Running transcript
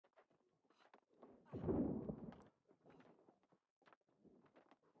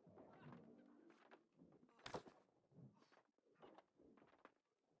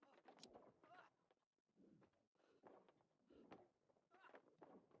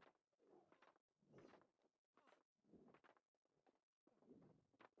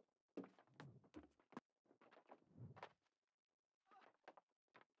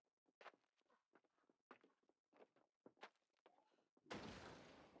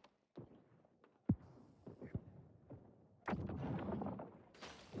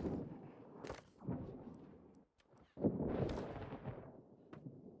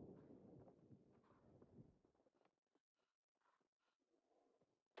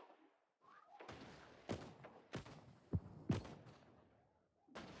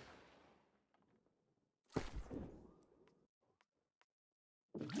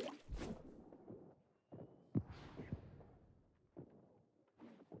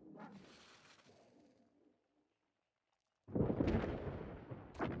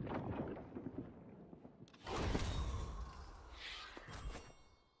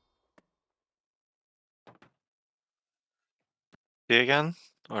See again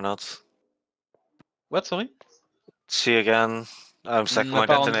or not? What, sorry? See again. I'm second my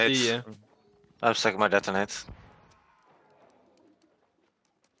detonate. Yeah. I'm second my detonate.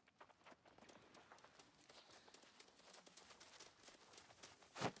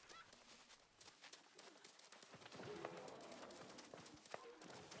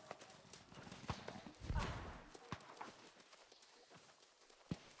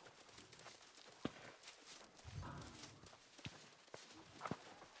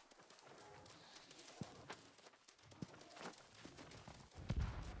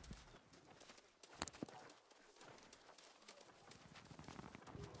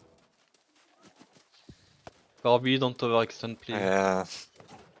 Corby, don't overextend, please. Yeah.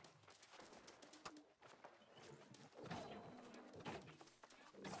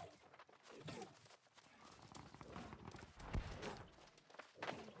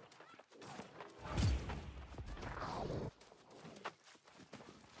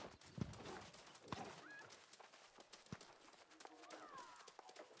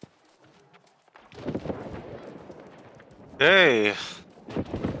 Hey.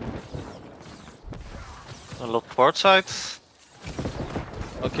 A look port side.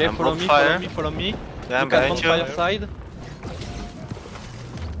 Okay, I'm follow me, bonfire. follow me, follow me. Yeah, I'm Look at behind you. bonfire side.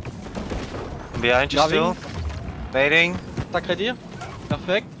 I'm behind you Graving. still. Baiting. Attack ready.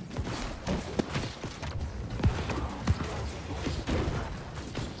 Perfect.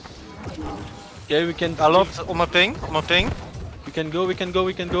 Okay, we can. I locked on my ping. On my ping. We can go, we can go,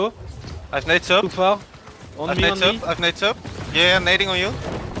 we can go. I've nades up. Too far. On I've me, nades on up. me. I've nades up. Yeah, nading on you.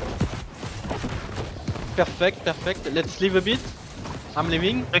 Perfect, perfect. Let's leave a bit. I'm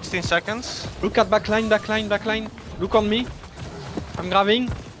leaving. 16 seconds. Look at backline, backline, backline. Look on me. I'm grabbing.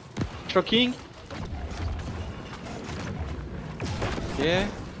 Shocking. Okay.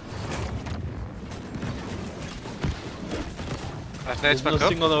 I've There's nades back up.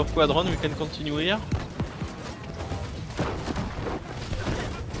 nothing on our quadrant, we can continue here.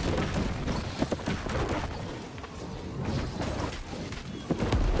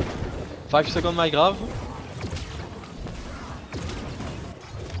 Five seconds my grave.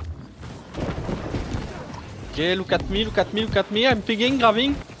 Okay, look at me, look at me, look at me. I'm pigging,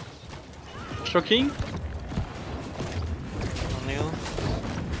 grabbing. Shocking. On you.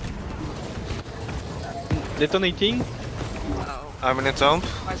 Detonating. I'm in a tomb.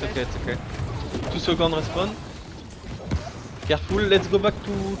 It's okay, it's okay. 2 seconds respawn. Careful, let's go back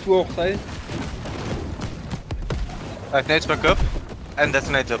to our side. I've nades back up. And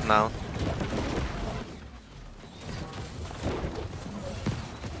detonate up now.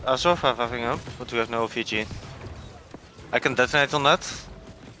 I also have having up, but we have no VG. I can detonate on that.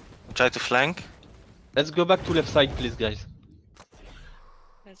 Try to flank. Let's go back to left side, please, guys.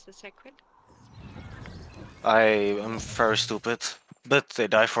 That's the sacred. I am very stupid, but they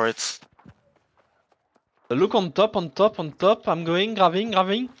die for it. Look on top, on top, on top. I'm going, grabbing,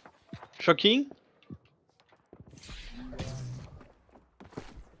 grabbing. Shocking.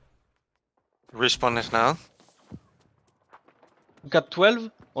 Respawn is now. Look at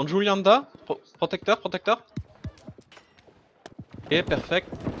 12 on Julianda. Protector, protector. Okay, perfect.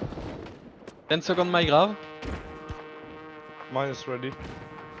 10 seconds my grave. Mine is ready.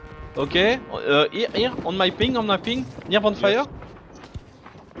 Okay, here, on my ping, near bonfire. Yes.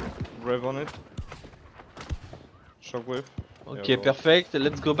 Rev on it. Shockwave. Okay, Yeah, well. perfect.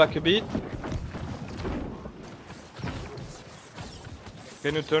 Let's go back a bit.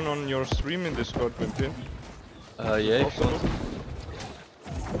 Can you turn on your stream in Discord, Pimpin? Yeah, if you want.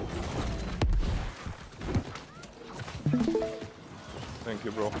 Thank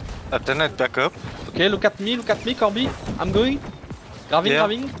you, bro. Detonate back up. Okay, look at me, Corby. I'm going. Grabbing, Yeah.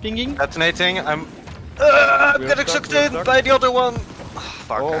 grabbing, pinging. Detonating. I'm We are getting stuck, sucked we are in stuck. by the other one.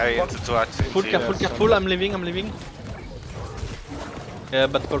 Fuck, Oh, I fuck. entered too hard. Full, careful, Yes, careful. I'm leaving, I'm leaving. Yeah,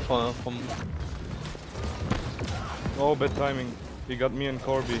 bad call from. Oh, bad timing. He got me and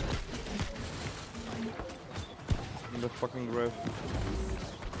Corby. In the fucking rev.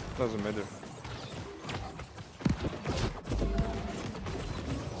 Doesn't matter.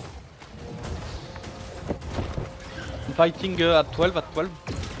 I'm fighting at 12, at 12.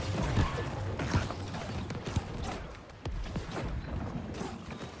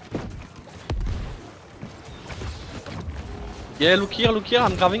 Yeah, look here,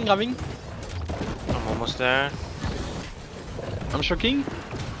 I'm grabbing. I'm almost there. I'm shocking.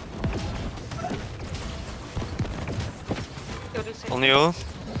 Go to sacred. On you.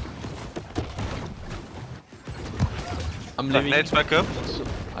 I'm I've leaving. nades back up. So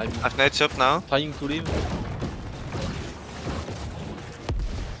I'm I've nades up now. trying to leave.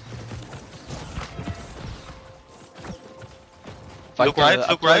 Look right, at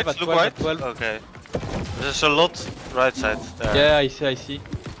look 12, right, at look 12, right. at 12. Okay. There's a lot right side there. Yeah, I see, I see.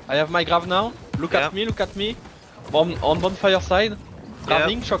 I have my grab now. Look Yeah. at me, look at me. On bonfire side.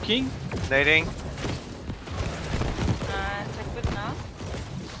 Grabbing, shocking. Nading. Sacred now.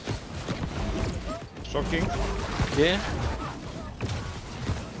 Shocking. Okay.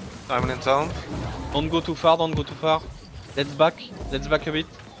 I'm in town. Don't go too far, don't go too far. Let's back a bit.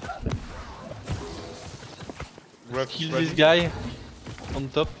 Refs Kill ready. this guy. On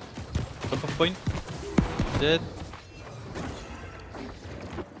top. Top of point. Dead.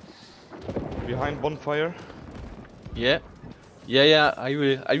 Behind bonfire. Yeah. Yeah, I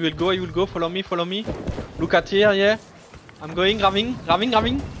will go, follow me. Look at here, yeah. I'm going,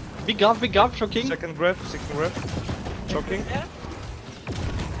 grabbing. Big grab, shocking. Second ref. Shocking. Yeah.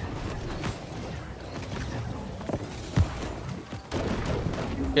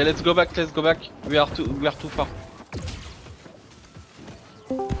 Okay, let's go back. We are too far.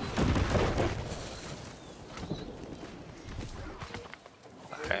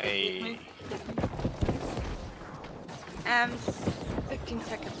 Hey. 15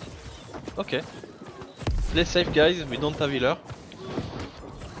 seconds. Okay. Play safe, guys, we don't have healer.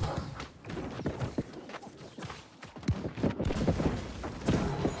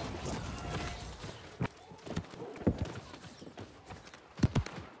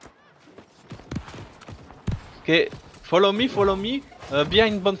 Okay, follow me.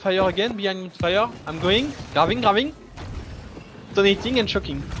 Behind bonfire again, I'm going, grabbing. Donating and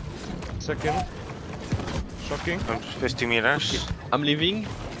shocking. Second. Shocking. I'm 50 meters. I'm leaving.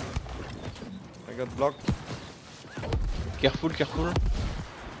 I got blocked. Careful.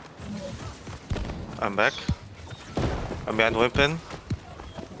 I'm back. I'm behind weapon.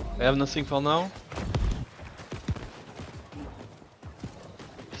 I have nothing for now.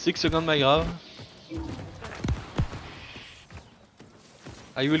 6 seconds my grave.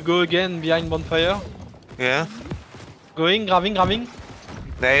 I will go again behind bonfire. Yeah. Going, grabbing.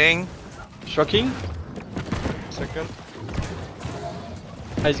 Nading. Shocking. Second.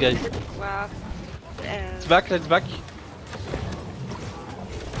 Nice guys. Wow. Let's back.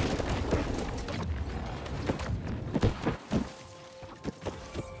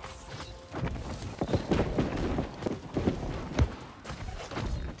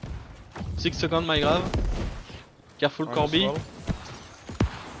 Six seconds my grave. Careful Minus Corby. 12.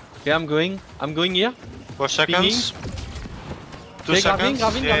 Okay, I'm going here. 4 seconds. 2 Okay, seconds.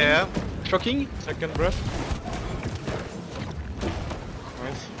 grabbing. Yeah. Shocking. Second breath.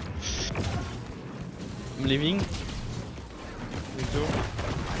 Nice. I'm leaving. Me too.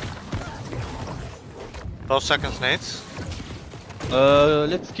 12 seconds nades.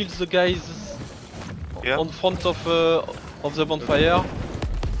 Let's kill the guys Yeah. on front of the bonfire.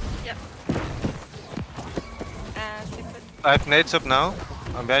 Sacred. I have nades up now.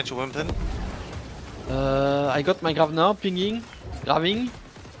 I'm behind you, Wimpin. I got my grab now, pinging, grabbing,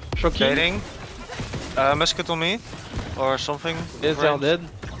 shocking. Nading. Musket on me. Or something. Yes, they are Range. dead.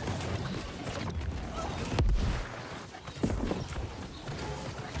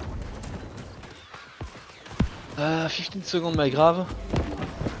 Uh, 15 seconds my grave.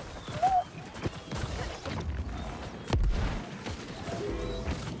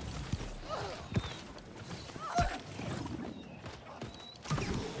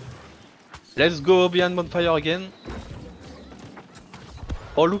 Let's go behind bonfire again.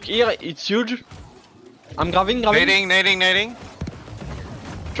 Oh look here, it's huge. I'm grabbing. Nading.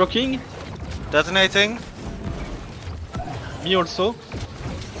 Shocking. Detonating. Me also.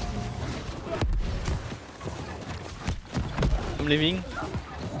 I'm leaving.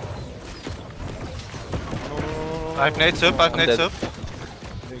 No. I have nades up. I'm dead.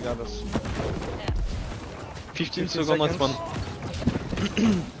 They got us. 15 15 seconds last one.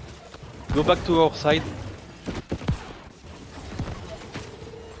 seconds. Go back to our side.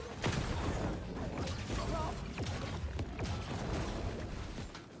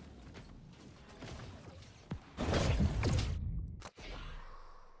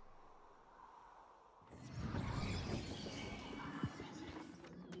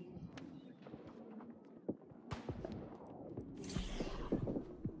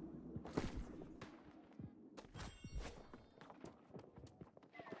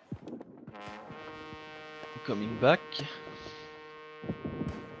 Coming back.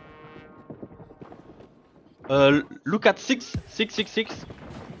 Look at 6.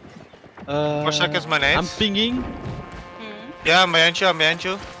 4 seconds my nades. I'm pinging. Yeah, I'm behind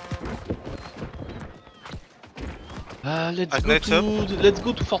you. Let's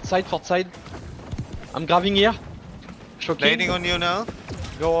go to fort side. I'm grabbing here. Shocking. Nading on you now.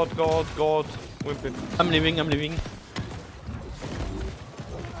 Go out. Whip it. I'm leaving.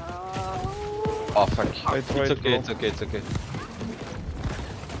 Oh fuck. I tried It's okay, to it's okay, it's okay.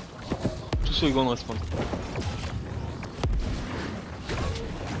 2 secondes respawn.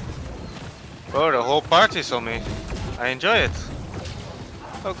 Bro, the whole party's on me. I enjoy it.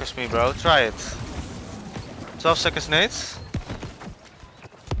 Focus me, bro. Try it. 12 seconds nades.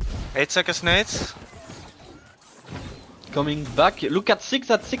 8 seconds nades. Coming back. Look at 6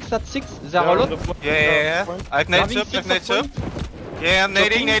 at 6 at 6. There They are a on lot. the point. Yeah. Point. I've nades Having up, 6 I've nades up. point. Yeah,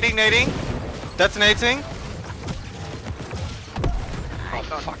 Chopping. nading. Detonating. I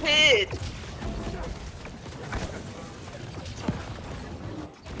got hit.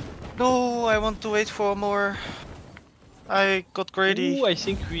 No, I want to wait for more. I got greedy. Ooh, I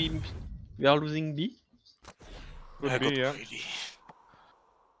think we are losing B. Could I be, got yeah. greedy.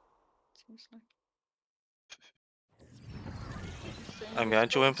 Seems like. I'm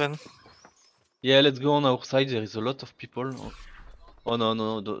behind you, Wimpin. Yeah, let's go on our side. There is a lot of people. Oh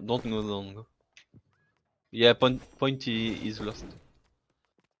no, don't go. Yeah, point is lost.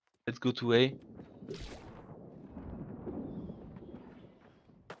 Let's go to A.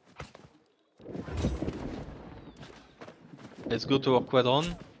 Let's go to our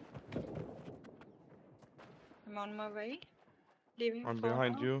quadrant. I'm on my way. Leaving I'm for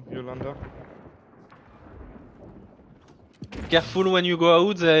behind now. you, Yolanda. Careful when you go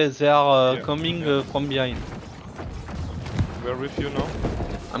out. They are Yeah, coming yeah. from behind. We're with you now.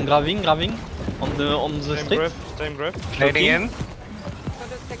 I'm grabbing on the Same street. breath, same breath. Nading in.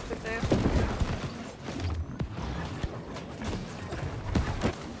 Got a sector there.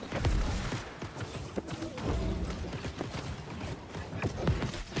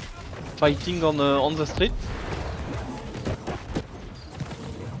 Fighting on the street.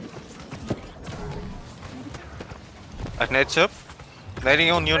 I've nades up.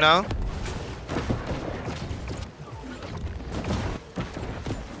 Nading on you now.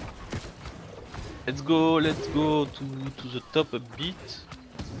 Let's go to the top a bit.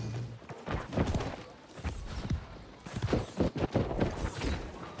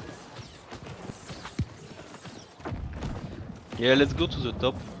 Yeah, let's go to the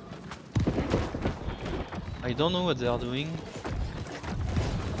top. I don't know what they are doing.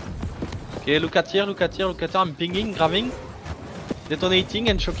 Okay, look at here. I'm pinging, grabbing, detonating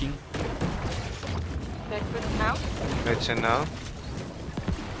and shocking. Backward now. Nades in now.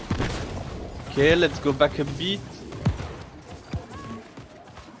 Okay, let's go back a bit.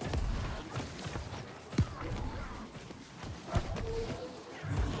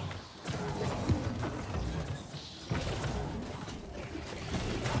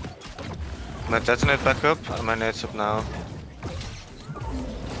 My detonate back up. My nades up now.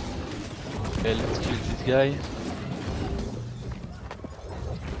 Okay, let's kill this guy.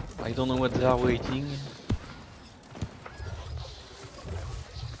 I don't know what they are waiting.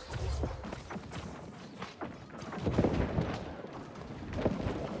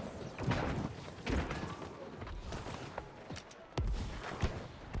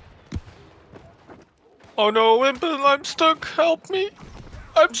 Oh no, Wimpin, I'm stuck. Help me.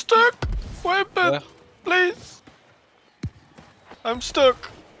 I'm stuck. Wimpin, Where? please. I'm stuck.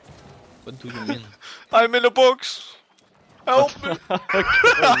 What do you mean? I'm in a box. Help me. Oh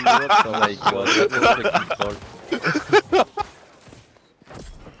my god, that was fucking troll.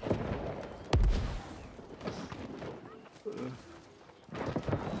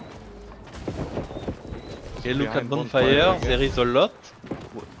 Okay, look at Behind bonfire, bonfire, I there is a lot.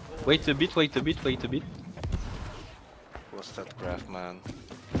 Wait a bit. What's that graph, man?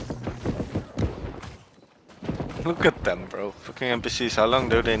 Look at them, bro. Fucking NPCs, how long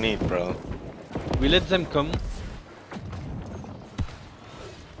do they need, bro? We let them come.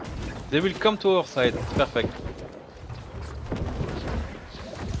 They will come to our side, it's perfect.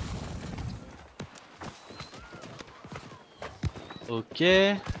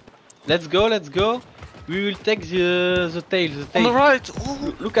 Okay. Let's go. We will take the tail, On the right!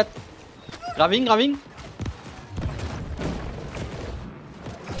 Ooh. Look at... Grabbing.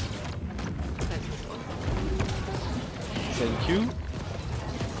 Thank you.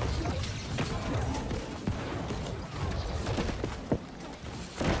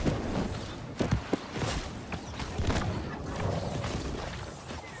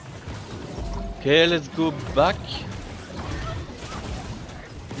 Okay, let's go back.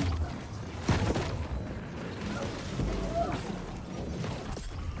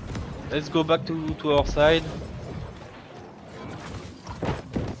 Let's go back to our side.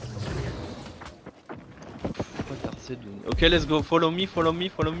 What are they doing? Okay, let's go. Follow me.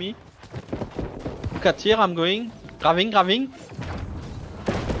 Look at here, I'm going. Grabbing.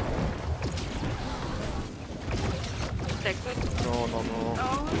 Backward. No. Oh no.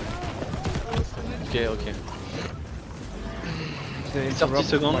 Okay, okay. They 30 interrupt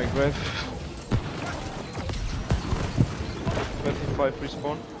seconds. my grave. 25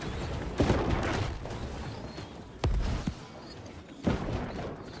 respawn.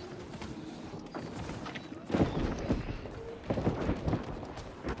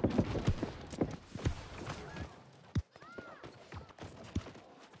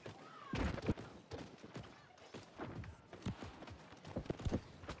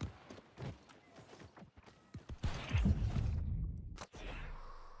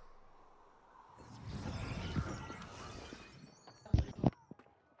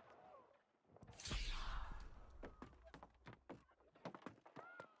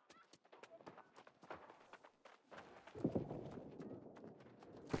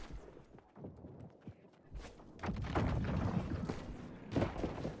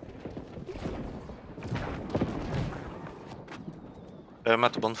 I'm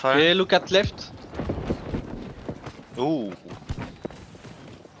at the bonfire. Okay, look at left. Ooh.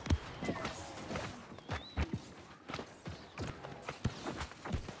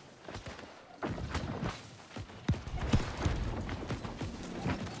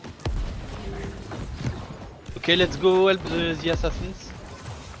 Okay, let's go help the assassins.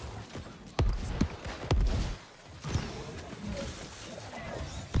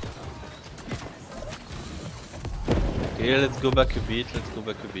 Okay, let's go back a bit,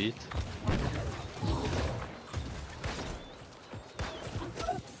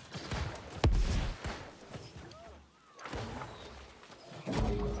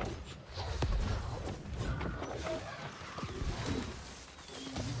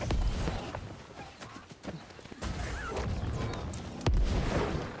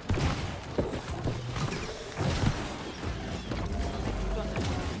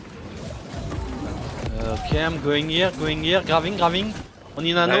 Okay, I'm going here, grabbing. On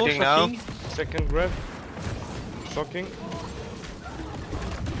in nano, Hiding now. shocking. Second grave. Shocking.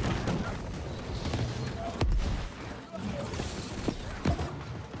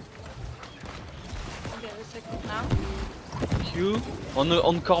 Okay, the second now. Q.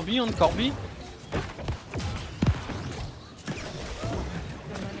 On Corby. The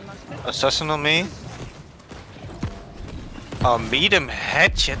money master. Assassin on me. Oh, medium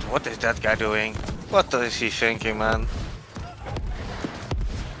headshot. What is that guy doing? What is he thinking, man?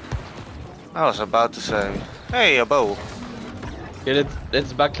 I was about to say, hey, a bow. Okay,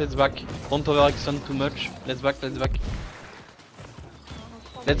 let's back. Don't overextend too much. Let's back.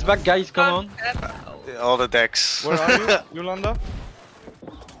 Let's back, guys, come on. All the decks. Where are you, Yolanda?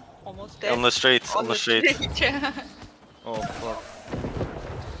 Almost dead. On the street, on the street. Yeah. Oh fuck.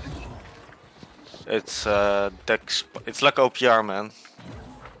 It's decks. It's like OPR, man.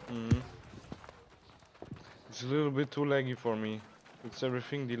 It's a little bit too laggy for me. It's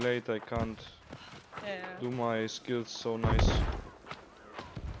everything delayed, I can't Yeah. do my skills so nice.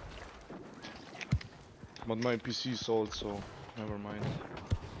 But my PC is old, so never mind.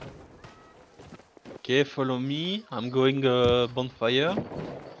 Okay, follow me. I'm going bonfire.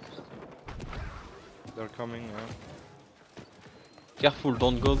 They're coming, yeah. Careful,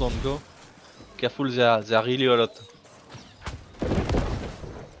 don't go. Careful, they are really a lot.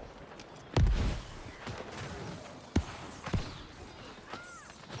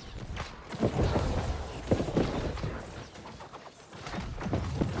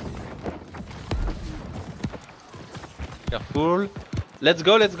 Careful. Let's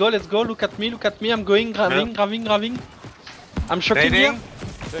go. Look at me. I'm going, grabbing. I'm shocking here. Nading.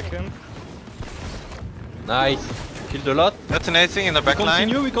 Second. Nice. Killed a lot. Detonating in the back line.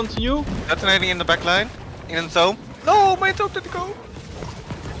 We continue. Detonating in the back line. In the zone. No, my top didn't go.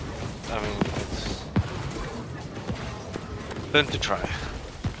 I mean, it's fun to try.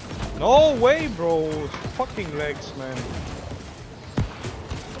 No way, bro! Fucking legs, man.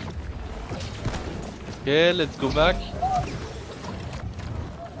 Okay, let's go back.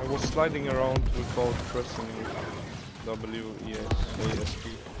 I was sliding around without pressing W, E, S, A, S, P.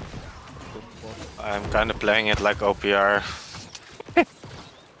 I'm kind of playing it like OPR. My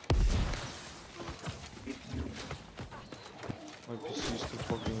PC is too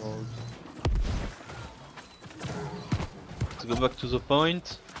fucking old. Let's go back to the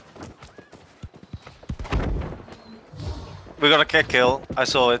point. We got a kick kill. I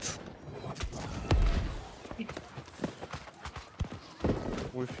saw it.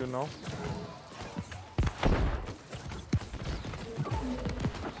 With you now?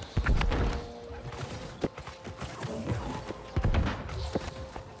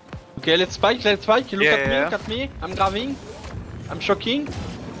 Okay, let's spike. Look Yeah, at me. I'm grabbing. I'm shocking.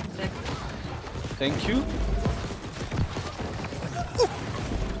 Thank you.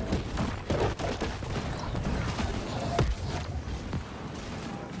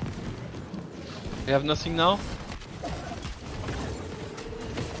 We have nothing now.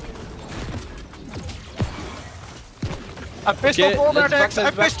 I pissed Okay, off all their let's back, decks! I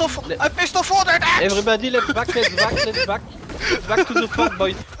let's back. pissed off all their decks! Everybody, let's back, let's back, let's back. Let's back to the fort,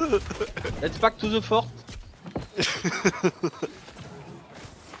 boys. Let's back to the fort.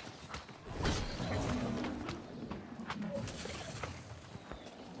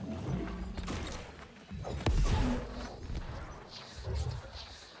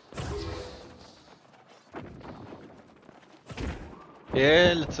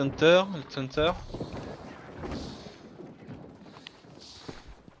 Yeah, let's enter, let's enter.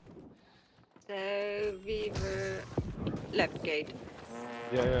 So we were left gate.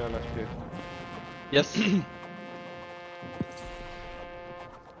 Yeah, yeah, left gate. Yes.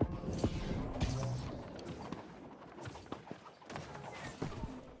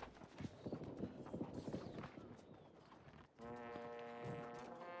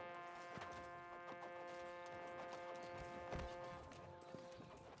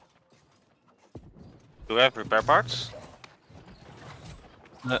 Do we have repair parts?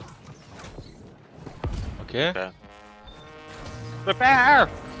 Okay. Okay. Repair!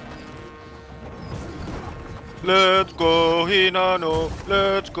 Let's go, Hinano.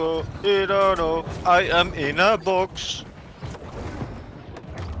 Let's go, Hinano. I am in a box.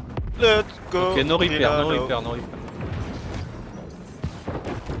 Let's go. Okay, no repair, no Hinano. repair, no repair.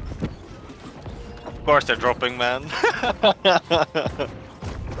 Of course they're dropping, man.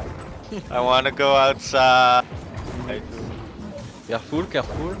 I wanna go outside. Careful,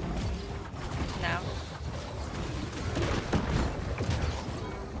 careful. Now.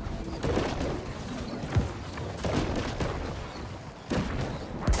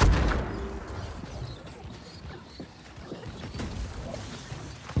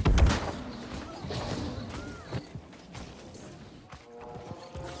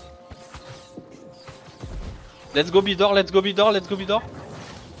 Let's go B door, let's go B door, let's go B door.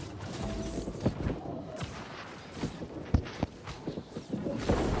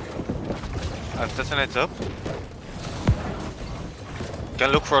 I've detonated up.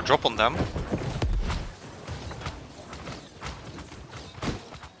 Can look for a drop on them.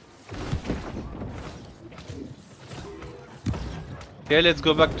 Okay, let's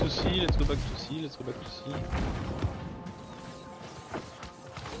go back to C, let's go back to C, let's go back to C.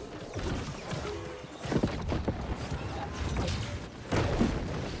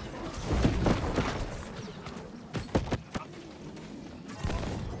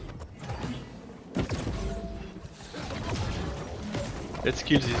 Let's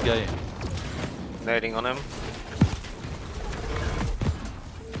kill this guy. Nading on him.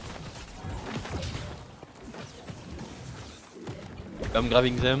 I'm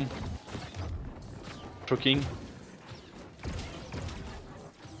grabbing them. Choking.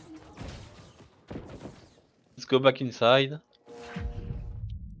 Let's go back inside.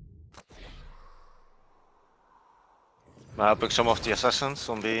 I'm helping some of the assassins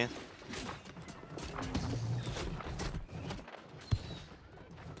on B.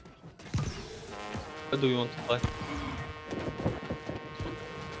 What do you want to try?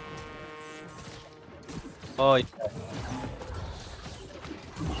 Oh yeah.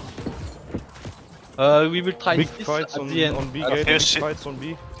 We will try Big this fights at on, the end. on B At gate, the big end. fights on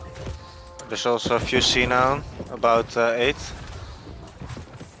B. There's also a few C now, about 8.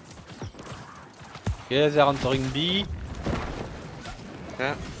 Okay, they're entering B.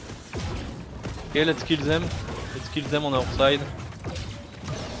 Okay. Okay, let's kill them. Let's kill them on our side.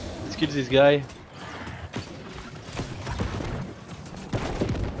 Let's kill this guy.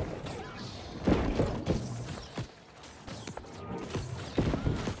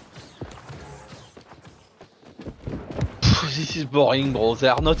 This is boring, bro. They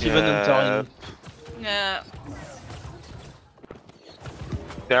are not even entering. Yeah.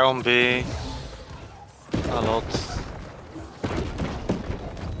 They're on B. A lot.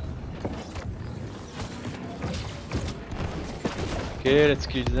 Okay, let's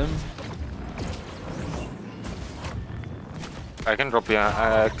kill them. I can drop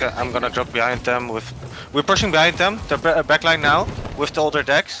behind. I'm gonna drop behind them with. We're pushing behind them. They're backline now with all their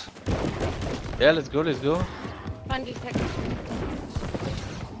decks. Yeah, let's go, let's go. 20 seconds.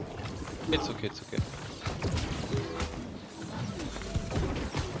 It's okay, it's okay.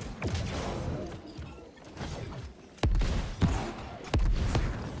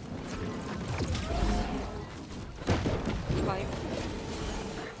 Five.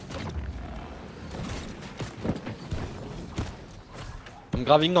 I'm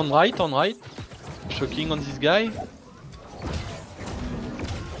grabbing on right, on right. Shocking on this guy.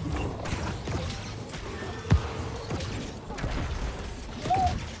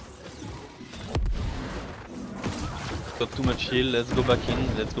 Got too much heal, let's go back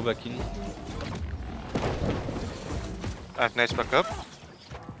in, let's go back in. I have nades back up.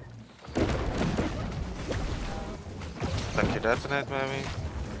 Thank you, detonate maybe.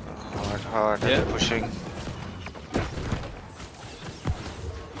 Hard, Yeah. pushing.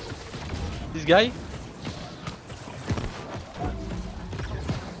 This guy?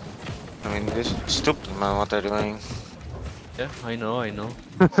 I mean, this is stupid, man, what they're doing. Yeah, I know.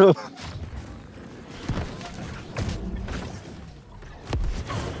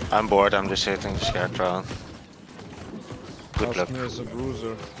 I'm bored, I'm just sitting, scared throne. Good luck. Ask me as a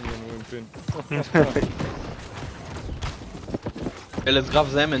bruiser, me and Wimpin. Okay, let's grab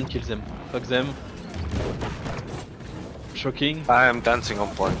them and kill them. Fuck them. Shocking. I am dancing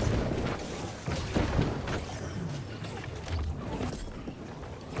on point.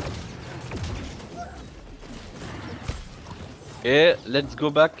 Okay, let's go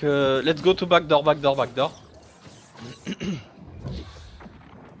back, let's go to back door.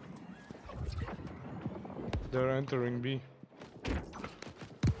 They're entering B.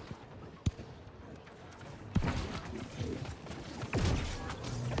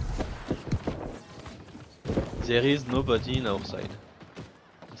 There is nobody in our side.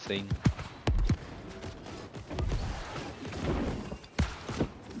 Insane.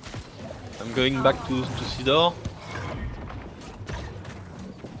 I'm going back to C-door.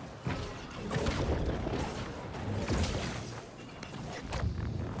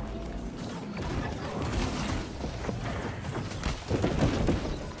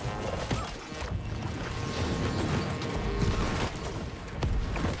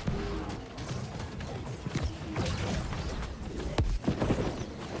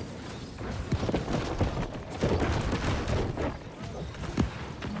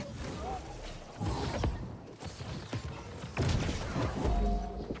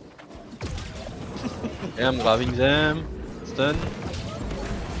 Yeah, I'm grabbing them. Stun.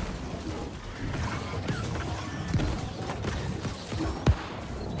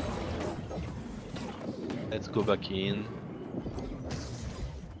 Let's go back in.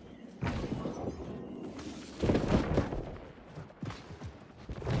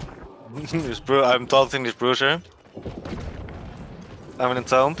 I'm taunting this bruiser. I'm in a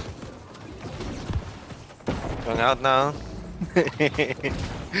tomb. Going out now.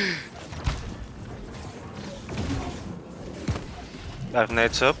 I have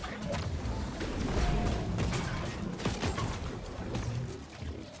nades up.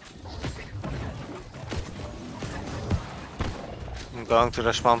 I'm going to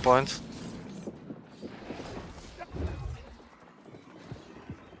the spawn point.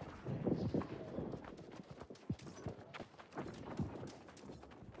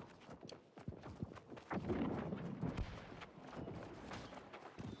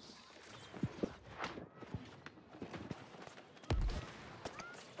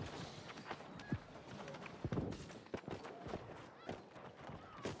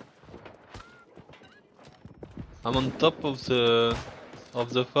 I'm on top of the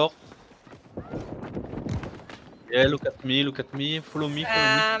fort. Yeah, look at me, follow me.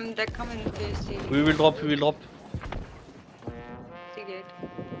 They're coming to see. We will drop. See it.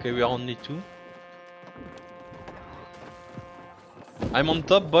 Okay, we are only two. I'm on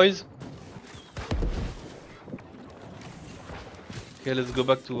top, boys. Okay, let's go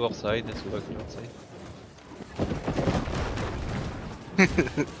back to our side.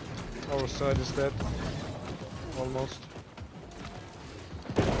 Our side is dead. Almost.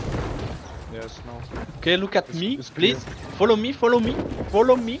 Yes, no. Okay, look at me, it's please. clear. Follow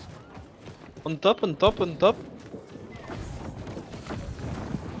me. On top.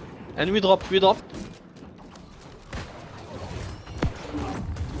 And we drop.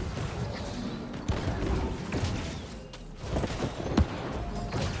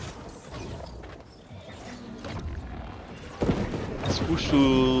 Let's push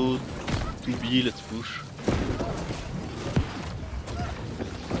to B, let's push.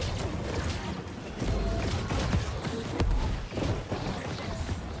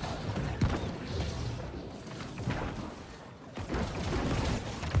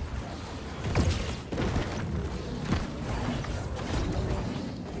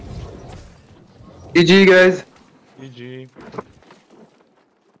 GG guys. GG.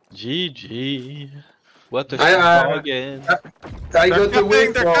 GG. What a I, shot again. I got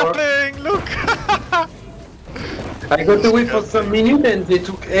away They're for coupling! Look! I got away for some minutes and they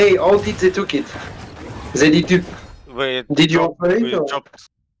took. Hey, how did they took it? They did. Wait, Did you operate? we Or? dropped.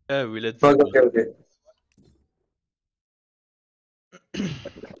 Yeah, we let Oh, them. okay.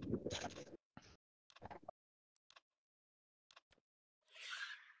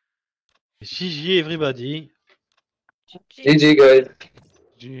 GG everybody. GG, guys.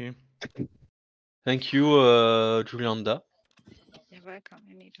 G. Thank you, Julianda. You're welcome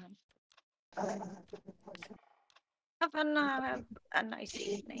anytime. Have a nice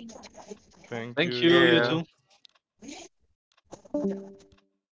evening. Thank Thank you. you, you Yeah. too.